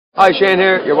Hi, Shane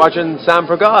here. You're watching Sam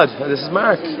for God. This is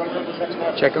Mark.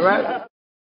 Check her out.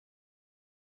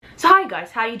 So hi guys,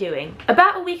 how are you doing?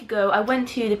 About a week ago I went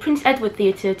to the Prince Edward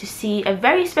Theatre to see a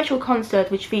very special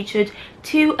concert which featured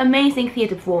two amazing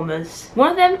theatre performers. One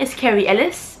of them is Kerry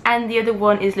Ellis and the other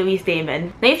one is Louise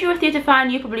Dearman. Now if you're a theatre fan,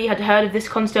 you probably had heard of this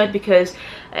concert because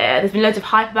there's been loads of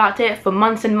hype about it for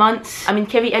months and months. I mean,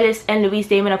 Kerry Ellis and Louise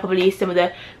Dearman are probably some of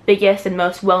the biggest and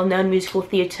most well-known musical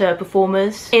theatre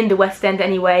performers in the West End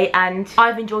anyway, and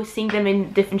I've enjoyed seeing them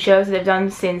in different shows that they've done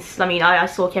since. I mean, I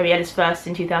saw Kerry Ellis first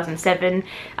in 2007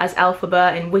 as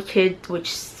Elphaba in Wicked,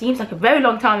 which seems like a very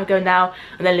long time ago now,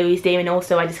 and then Louise Dearman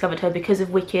also, I discovered her because of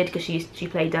Wicked, because she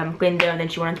played Glinda and then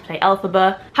she wanted to play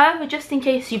Elphaba. However, just in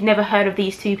case you've never heard of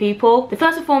these two people, the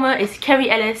first performer is Kerry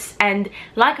Ellis, and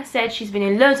like I said, she's been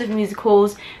in loads of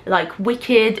musicals like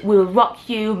Wicked, We'll Rock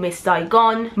You, Miss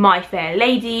Saigon, My Fair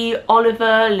Lady,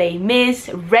 Oliver, Les Mis,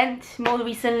 Rent more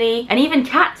recently, and even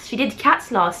Cats. She did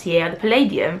Cats last year at the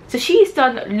Palladium. So she's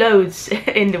done loads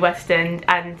in the West End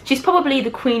and she's probably the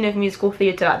queen of musical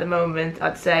theatre at the moment,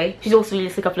 I'd say. She's also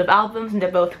released a couple of albums and they're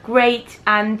both great,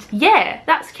 and yeah,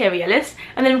 that's Kerry Ellis.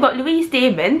 And then we've got Louise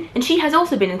Dearman, and she has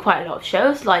also been in quite a lot of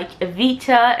shows like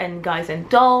Evita and Guys and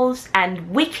Dolls and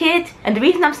Wicked. And the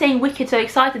reason I'm saying Wicked so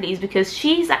excitedly is because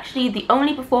she's actually the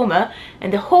only performer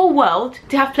in the whole world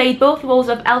to have played both roles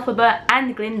of Elphaba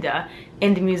and Glinda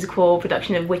in the musical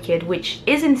production of Wicked, which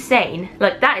is insane.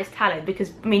 Like, that is talent,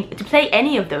 because I mean, to play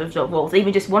any of those roles,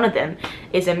 even just one of them,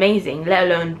 is amazing, let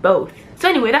alone both. So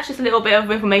anyway, that's just a little bit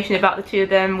of information about the two of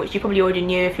them, which you probably already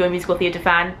knew if you're a musical theatre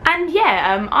fan. And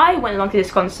yeah, I went along to this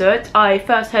concert. I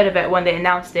first heard of it when they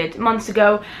announced it months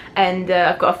ago, and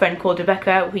I've got a friend called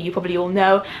Rebecca, who you probably all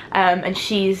know, and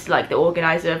she's like the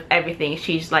organizer of everything.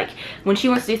 She's like, when she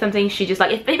wants to do something, she just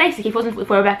like, if it wasn't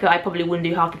for Rebecca, I probably wouldn't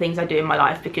do half the things I do in my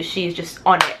life, because she's just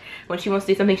on it. When she wants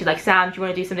to do something, she's like, Sam, do you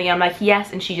want to do something? I'm like,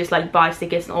 yes, and she just like buys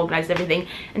tickets and organizes everything.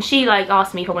 And she like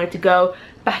asked me if I wanted to go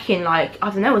back in like, I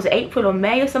don't know, was it April or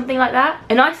May or something like that?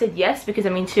 And I said yes, because I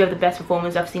mean, two of the best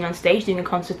performers I've seen on stage doing a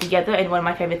concert together in one of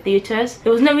my favourite theatres.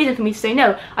 There was no reason for me to say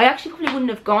no. I actually probably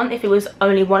wouldn't have gone if it was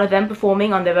only one of them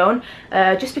performing on their own,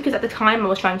 just because at the time I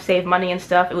was trying to save money and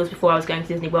stuff. It was before I was going to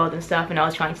Disney World and stuff, and I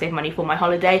was trying to save money for my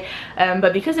holiday.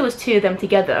 But because it was two of them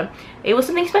together, it was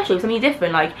something special, something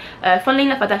different. Like, funnily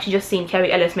enough, I'd actually just seen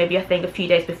Kerry Ellis maybe I think a few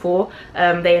days before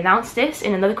they announced this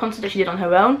in another concert that she did on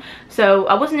her own. So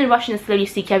I wasn't in a rush to slowly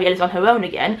see Kerry Ellis on her own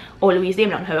again, or Louise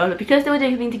Dearman on her own, but because they were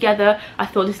doing everything together, I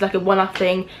thought this is like a one-off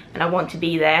thing and I want to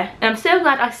be there. And I'm so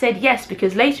glad I said yes,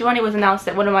 because later on it was announced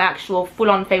that one of my actual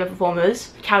full-on favourite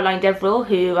performers, Caroline Deverell,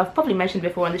 who I've probably mentioned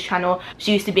before on this channel,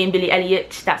 she used to be in Billy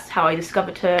Elliot. That's how I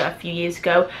discovered her a few years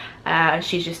ago.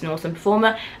 She's just an awesome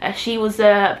performer. She was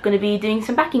going to be doing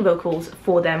some backing vocals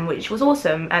for them, which was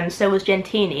awesome, and so was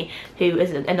Gentini, who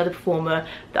is another performer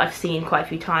that I've seen quite a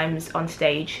few times on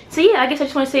stage. So yeah, I guess I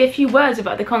just want to say a few words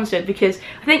about the concert, because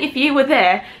I think if you were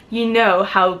there, you know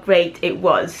how great it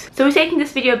was. So we're taking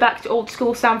this video back to old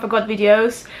school Sam for God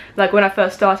videos. Like when I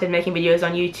first started making videos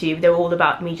on YouTube, they were all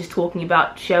about me just talking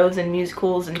about shows and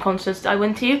musicals and concerts that I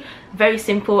went to. Very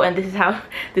simple, and this is how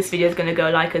this video is going to go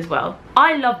like as well.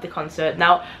 I loved the concert.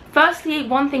 Now, firstly,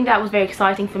 one thing that was very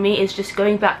exciting for me is just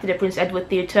going back to the Prince Edward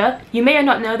Theatre. You may or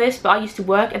not know this, but I used to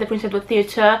work at the Prince Edward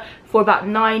Theatre for about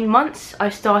 9 months. I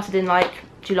started in like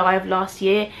July of last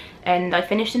year and I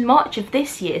finished in March of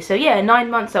this year. So yeah, 9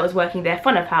 months I was working there,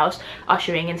 front of house,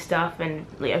 ushering and stuff, and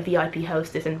like a VIP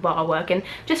hostess and bar work and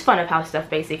just front of house stuff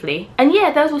basically. And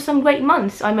yeah, those were some great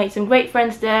months. I made some great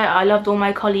friends there. I loved all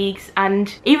my colleagues,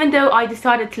 and even though I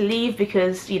decided to leave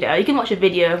because, you know, you can watch a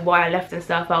video of why I left and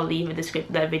stuff. I'll leave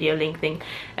the video link thing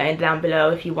down below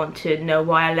if you want to know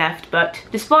why I left. But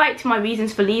despite my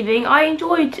reasons for leaving, I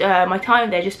enjoyed my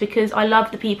time there just because I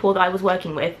loved the people that I was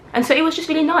working with. And so it was just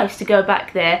really nice to go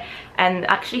back there and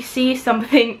actually see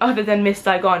something other than Miss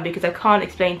Saigon, because I can't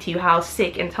explain to you how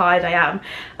sick and tired I am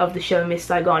of the show Miss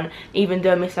Saigon, even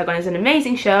though Miss Saigon is an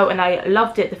amazing show and I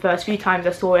loved it the first few times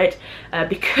I saw it,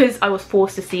 because I was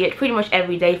forced to see it pretty much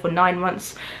every day for 9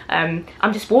 months. I'm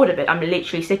just bored of it. I'm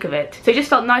literally sick of it. So it just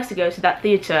felt nice to go to that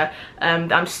theatre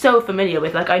that I'm so familiar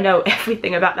with. Like, I know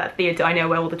everything about that theatre. I know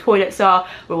where all the toilets are,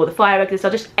 where all the fire exits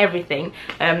are, just everything.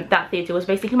 That theatre was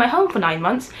basically my home for 9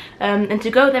 months, and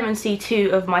to go there and see two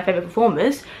of my my favourite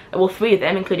performers, well 3 of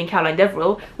them including Caroline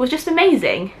Deverell, was just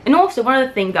amazing. And also one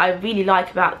other thing that I really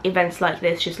like about events like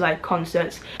this, just like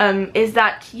concerts, is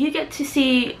that you get to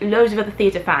see loads of other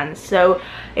theatre fans. So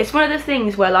it's one of those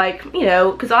things where, like, you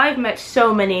know, because I've met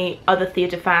so many other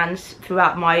theatre fans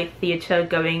throughout my theatre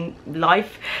going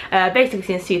life, basically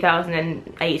since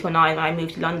 2008 or 9 when I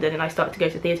moved to London and I started to go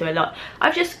to theatre a lot.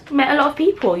 I've just met a lot of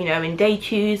people, you know, in day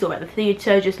queues or at the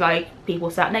theatre, just like people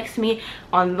sat next to me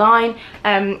online,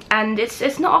 and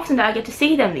it's not often that I get to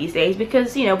see them these days,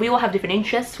 because, you know, we all have different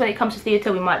interests when it comes to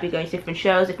theatre. We might be going to different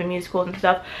shows, different musicals and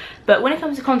stuff, but when it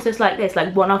comes to concerts like this,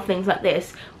 like one-off things like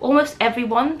this, almost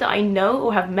everyone that I know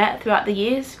or have met throughout the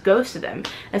years goes to them,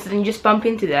 and so then you just bump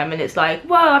into them and it's like,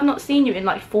 well, I've not seen you in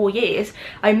like 4 years,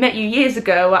 I met you years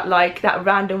ago at like that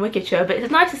random Wicked show, but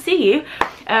it's nice to see you.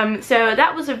 So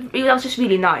that was just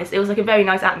really nice. It was like a very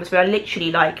nice atmosphere. I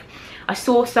literally, like, I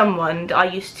saw someone that I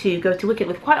used to go to Wicked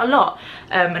with quite a lot,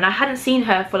 and I hadn't seen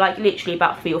her for like literally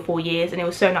about 3 or 4 years, and it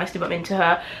was so nice to bump into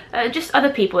her. Just other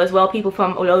people as well, people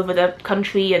from all over the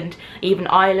country and even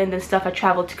Ireland and stuff. I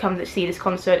travelled to come to see this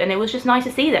concert, and it was just nice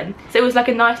to see them. So it was like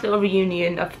a nice little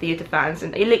reunion of theatre fans,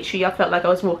 and literally I felt like I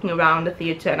was walking around the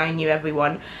theatre and I knew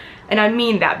everyone. And I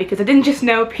mean that because I didn't just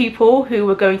know people who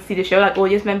were going to see the show, like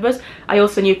audience members, I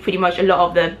also knew pretty much a lot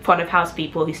of the front of house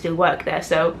people who still work there.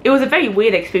 So it was a very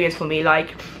weird experience for me.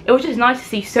 Like, it was just nice to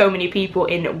see so many people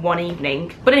in one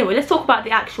evening. But anyway, let's talk about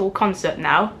the actual concert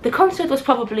now. The concert was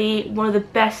probably one of the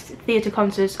best theatre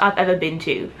concerts I've ever been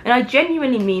to, and I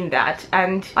genuinely mean that.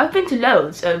 And I've been to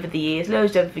loads over the years,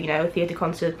 loads of, you know, theatre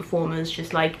concert performers,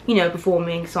 just like, you know,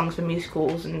 performing songs from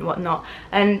musicals and whatnot.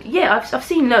 And yeah, I've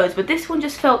seen loads, but this one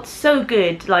just felt so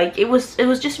good. Like, it was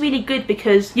just really good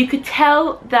because you could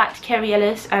tell that Kerry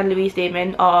Ellis and Louise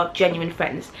Dearman are genuine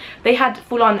friends. They had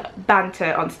full-on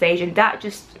banter on stage, and that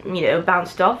just, you know,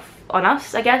 bounced off on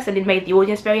us, I guess, and it made the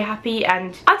audience very happy.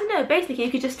 And I don't know, basically you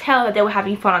could just tell that they were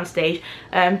having fun on stage,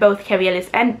 both Kerry Ellis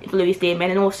and Louise Dearman,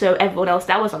 and also everyone else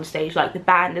that was on stage, like the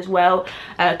band as well.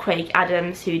 Craig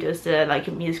Adams, who does the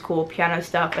like musical piano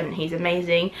stuff, and he's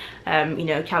amazing. You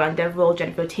know, Caroline Deverell,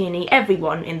 Jennifer Tierney,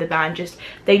 everyone in the band, just,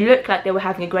 they looked like they were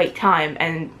having a great time,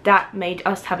 and that made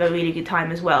us have a really good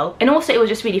time as well. And also it was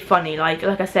just really funny, like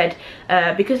I said,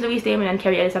 because Louise Dearman and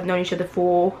Kerry Ellis have known each other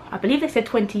for, I believe they said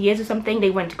 20 years or something.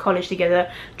 They went to college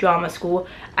together, drama school,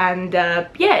 and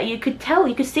yeah, you could tell,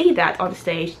 you could see that on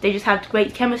stage. They just had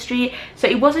great chemistry. So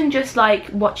it wasn't just like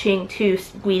watching 2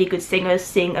 really good singers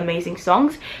sing amazing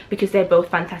songs, because they're both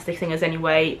fantastic singers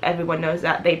anyway. Everyone knows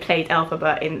that. They played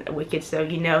Alphabet in Wicked, so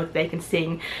you know they can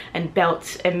sing and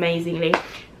belt amazingly.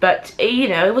 But you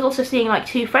know, it was also seeing like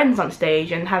 2 friends on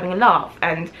stage and having a laugh,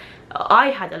 and I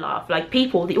had a laugh. Like,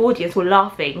 people, the audience, were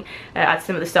laughing at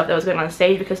some of the stuff that was going on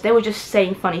stage, because they were just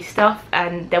saying funny stuff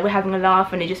and they were having a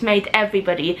laugh, and it just made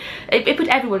everybody, it put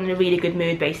everyone in a really good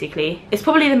mood, basically. It's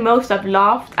probably the most I've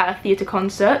laughed at a theatre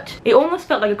concert. It almost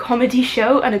felt like a comedy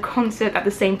show and a concert at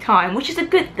the same time, which is a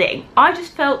good thing. I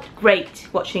just felt great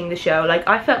watching the show. Like,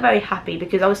 I felt very happy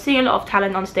because I was seeing a lot of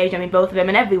talent on stage. I mean, both of them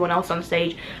and everyone else on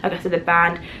stage, like I said, the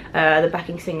band, the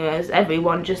backing singers,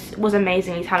 everyone just was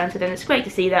amazingly talented, and it's great to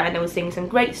see that. And was singing some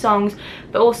great songs,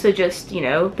 but also just, you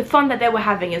know, the fun that they were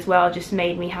having as well just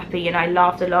made me happy, and I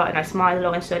laughed a lot and I smiled a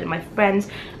lot, and so did my friends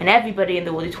and everybody in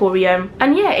the auditorium.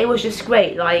 And yeah, it was just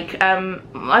great. Like,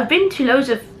 I've been to loads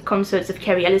of concerts of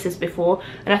Kerry Ellis's before,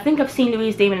 and I think I've seen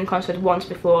Louise Dearman in concert once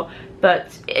before,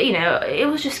 but you know, it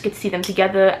was just good to see them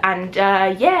together. And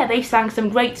yeah, they sang some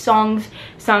great songs,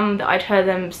 some that I'd heard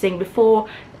them sing before,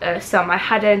 some I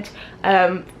hadn't.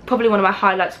 Probably one of my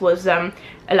highlights was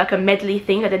like a medley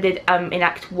thing that they did in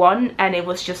Act 1, and it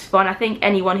was just fun. I think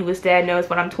anyone who was there knows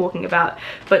what I'm talking about,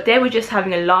 but they were just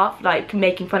having a laugh, like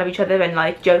making fun of each other and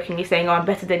like jokingly saying, oh, I'm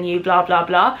better than you, blah blah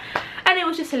blah, and it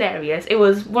was just hilarious. It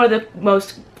was one of the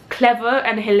most clever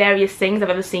and hilarious things I've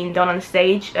ever seen done on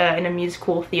stage in a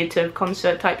musical theatre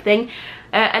concert type thing.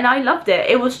 And I loved it.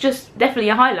 It was just definitely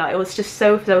a highlight. It was just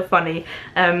so funny,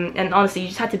 and honestly, you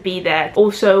just had to be there.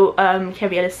 Also,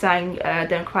 Kerry Ellis sang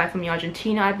Don't Cry for Me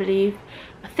Argentina, I believe,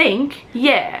 I think,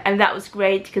 yeah, and that was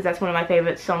great because that's one of my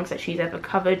favourite songs that she's ever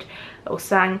covered or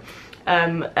sang.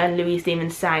 And Louise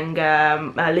Dearman sang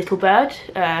Little Bird,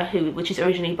 which is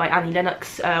originally by Annie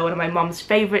Lennox, one of my mom's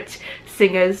favourite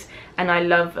singers, and I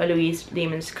love Louise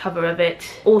Dearman's cover of it.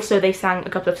 Also, they sang a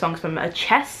couple of songs from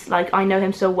Chess, like I Know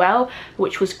Him So Well,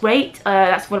 which was great.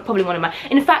 That's probably one of my...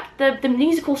 In fact, the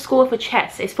musical score for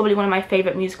Chess is probably one of my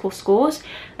favourite musical scores.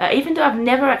 Even though I've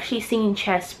never actually seen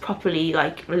Chess properly,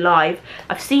 like live.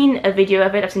 I've seen a video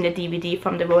of it, I've seen a DVD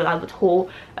from the Royal Albert Hall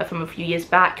from a few years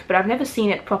back, but I've never seen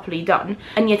it properly done,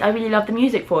 and yet I really love the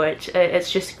music for it.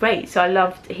 It's just great, so I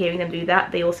loved hearing them do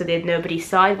that. They also did Nobody's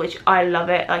Side, which I love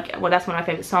it, like, well, that's one of my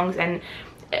favourite songs, and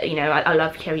you know, I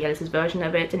love Kerry Ellis's version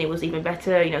of it, and it was even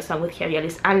better, you know, sung with Kerry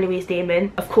Ellis and Louise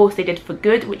Dearman. Of course, they did For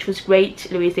Good, which was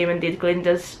great. Louise Dearman did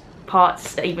Glinda's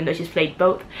parts, even though she's played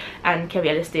both, and Kerry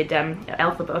Ellis did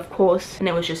Alphabet, of course, and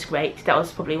it was just great. That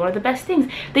was probably one of the best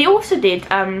things. They also did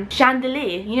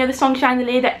Chandelier, you know the song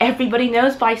Chandelier that everybody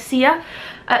knows by Sia?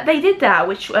 They did that,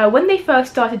 which when they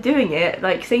first started doing it,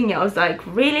 like singing it, I was like,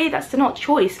 really? That's not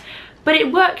choice. But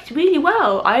it worked really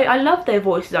well. I loved their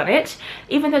voices on it,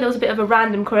 even though there was a bit of a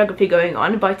random choreography going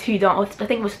on by I think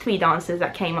it was 3 dancers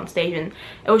that came on stage, and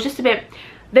it was just a bit...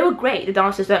 They were great, the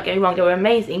dancers, don't get me wrong, they were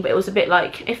amazing, but it was a bit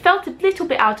like... It felt a little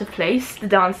bit out of place, the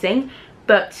dancing,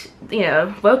 but, you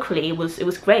know, vocally it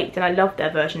was great, and I loved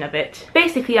their version of it.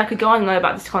 Basically, I could go on and on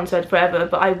about this concert forever,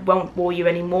 but I won't bore you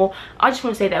anymore. I just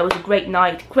want to say that it was a great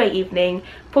night, great evening,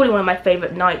 probably one of my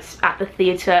favourite nights at the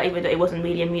theatre, even though it wasn't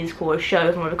really a musical or a show, it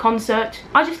was more of a concert.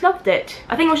 I just loved it.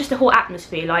 I think it was just the whole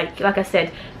atmosphere, like I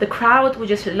said, the crowd were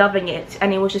just loving it,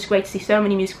 and it was just great to see so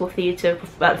many musical theatre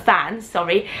fans,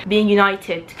 being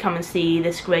united to come and see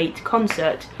this great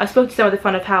concert. I spoke to some of the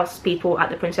front of house people at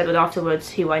the Prince Edward afterwards,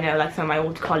 who I know, like some of my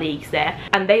old colleagues there,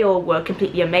 and they all were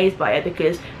completely amazed by it,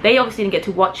 because they obviously didn't get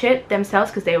to watch it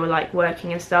themselves because they were like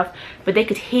working and stuff, but they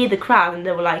could hear the crowd and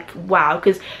they were like, wow.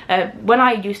 Because when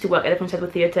I used to work at the Prince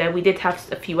Edward Theatre, we did have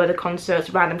a few other concerts,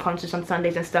 random concerts on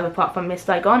Sundays and stuff, apart from Miss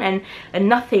Saigon, and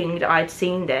nothing that I'd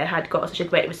seen there had got such a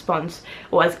great response,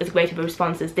 or as great of a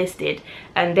response as this did,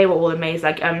 and they were all amazed.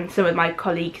 Like some of my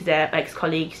colleagues there,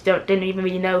 ex-colleagues, didn't even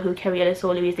really know who Kerry Ellis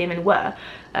or Louise Dearman were,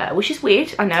 which is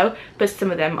weird, I know, but some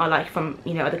of them are like from,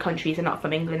 you know, other countries and not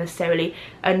from England necessarily,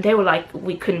 and they were like,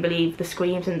 we couldn't believe the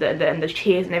screams and the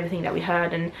cheers and everything that we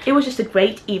heard, and it was just a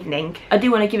great evening. I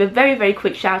do want to give a very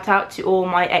quick shout out to all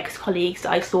my ex-colleagues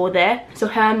that I saw there. So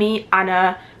Hermie,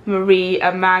 Anna, Marie,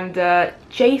 Amanda,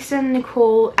 Jason,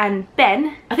 Nicole and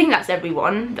Ben. I think that's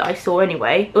everyone that I saw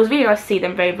anyway. It was really nice to see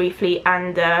them very briefly,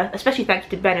 and especially thank you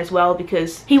to Ben as well,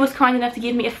 because he was kind enough to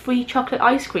give me a free chocolate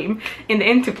ice cream in the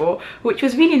interval, which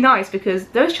was really nice because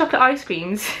those chocolate ice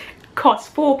creams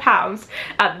cost £4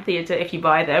 at the theatre if you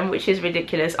buy them, which is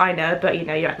ridiculous, I know, but you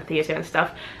know, you're at the theatre and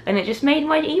stuff, and it just made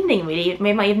my evening, really. It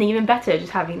made my evening even better,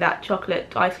 just having that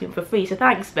chocolate ice cream for free, so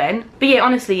thanks, Ben. But yeah,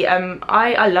 honestly,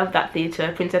 I love that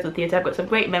theatre, Prince Edward Theatre. I've got some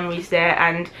great memories there,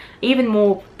 and even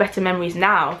more better memories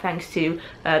now thanks to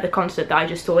the concert that I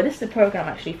just saw. This is the programme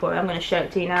actually for it. I'm going to show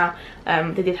it to you now.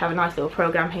 They did have a nice little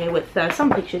programme here with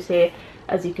some pictures here,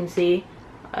 as you can see.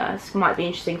 This might be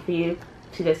interesting for you.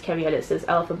 So there's Kerry Ellis, there's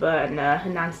Alphabet,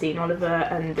 and Nancy and Oliver,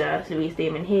 and Louise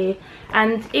Dearman here,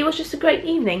 and it was just a great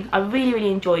evening. I really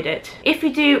enjoyed it. If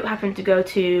you do happen to go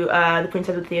to the Prince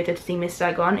Edward Theatre to see Miss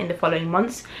Saigon in the following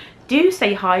months, do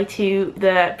say hi to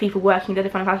the people working there, the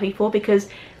front of house people, because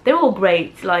they're all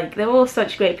great. Like, they're all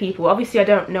such great people. Obviously I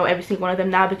don't know every single one of them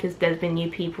now, because there's been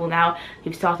new people now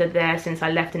who've started there since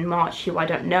I left in March who I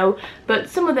don't know, but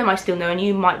some of them I still know, and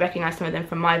you might recognize some of them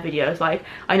from my videos. Like,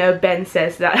 I know Ben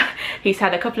says that he's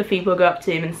had a couple of people go up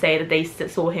to him and say that they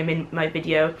saw him in my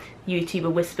video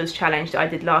YouTuber Whispers challenge that I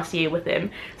did last year with him,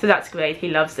 so that's great. He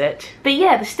loves it. But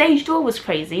yeah, the stage door was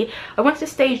crazy. I went to the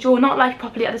stage door, not like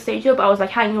properly at the stage door, but I was like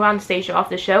hanging around the stage door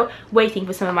after the show waiting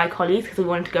for some of my colleagues because we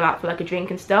wanted to go out for like a drink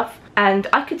and stuff, and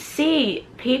I could see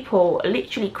people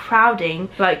literally crowding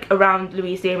like around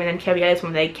Louise Dearman and Kerry Ellis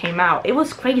when they came out. It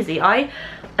was crazy. I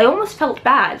almost felt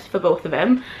bad for both of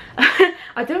them.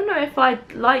 I don't know if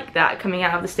I'd like that, coming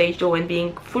out of the stage door and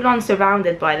being full on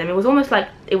surrounded by them. It was almost like,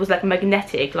 it was like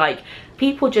magnetic, like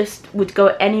people just would go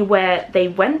anywhere they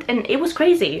went, and it was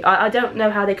crazy. I don't know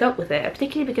how they cope with it,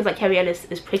 particularly because like Kerry Ellis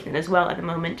is pregnant as well at the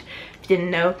moment, if you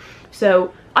didn't know.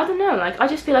 So I don't know, like I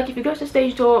just feel like if you go to the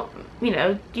stage door, you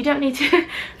know, you don't need to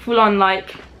full on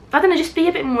like, I don't know, just be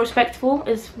a bit more respectful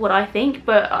is what I think.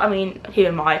 But I mean, who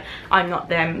am I'm not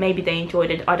them. Maybe they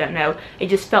enjoyed it, I don't know. It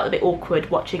just felt a bit awkward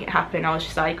watching it happen. I was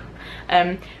just like,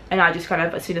 And I just kind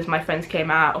of, as soon as my friends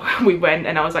came out, we went,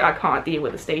 and I was like, I can't deal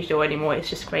with the stage door anymore, it's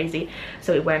just crazy.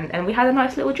 So we went and we had a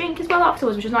nice little drink as well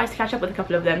afterwards, which was nice to catch up with a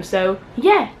couple of them. So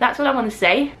yeah, that's what I want to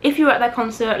say. If you were at that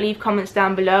concert, leave comments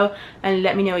down below and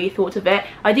let me know what you thought of it.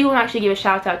 I do want to actually give a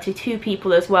shout out to 2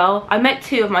 people as well. I met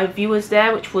 2 of my viewers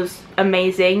there, which was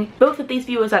amazing. Both of these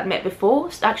viewers I'd met before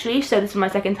actually, so this is my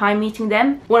second time meeting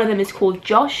them. One of them is called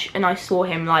Josh, and I saw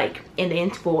him like in the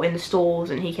interval in the stalls,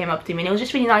 and he came up to me, and it was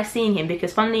just really nice seeing him,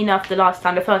 because funnily enough, the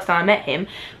first time I met him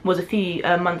was a few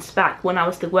months back when I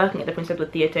was still working at the Prince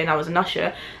Edward Theatre and I was an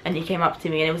usher, and he came up to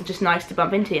me, and it was just nice to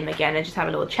bump into him again and just have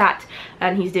a little chat,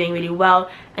 and he's doing really well.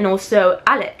 And also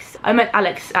Alex, I met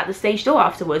Alex at the stage door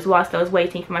afterwards whilst I was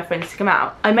waiting for my friends to come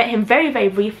out. I met him very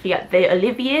briefly at the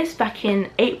Olivier's back in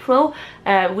April.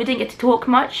 We didn't get to talk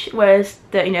much, whereas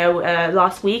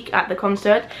last week at the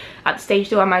concert at the stage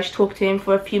door I managed to talk to him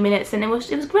for a few minutes, and it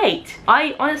was great.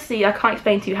 I honestly can't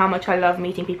explain to you how much I love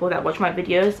meeting people that watch my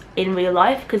videos in real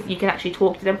life, because you can actually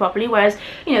talk to them properly, whereas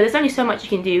there's only so much you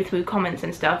can do through comments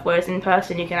and stuff, whereas in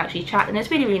person you can actually chat, and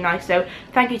it's really nice. So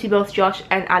thank you to both Josh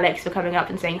and Alex for coming up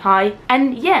and saying hi.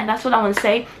 And yeah, that's all I want to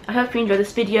say. I hope you enjoyed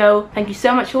this video. Thank you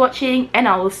so much for watching, and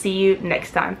I will see you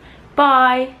next time.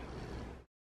 Bye.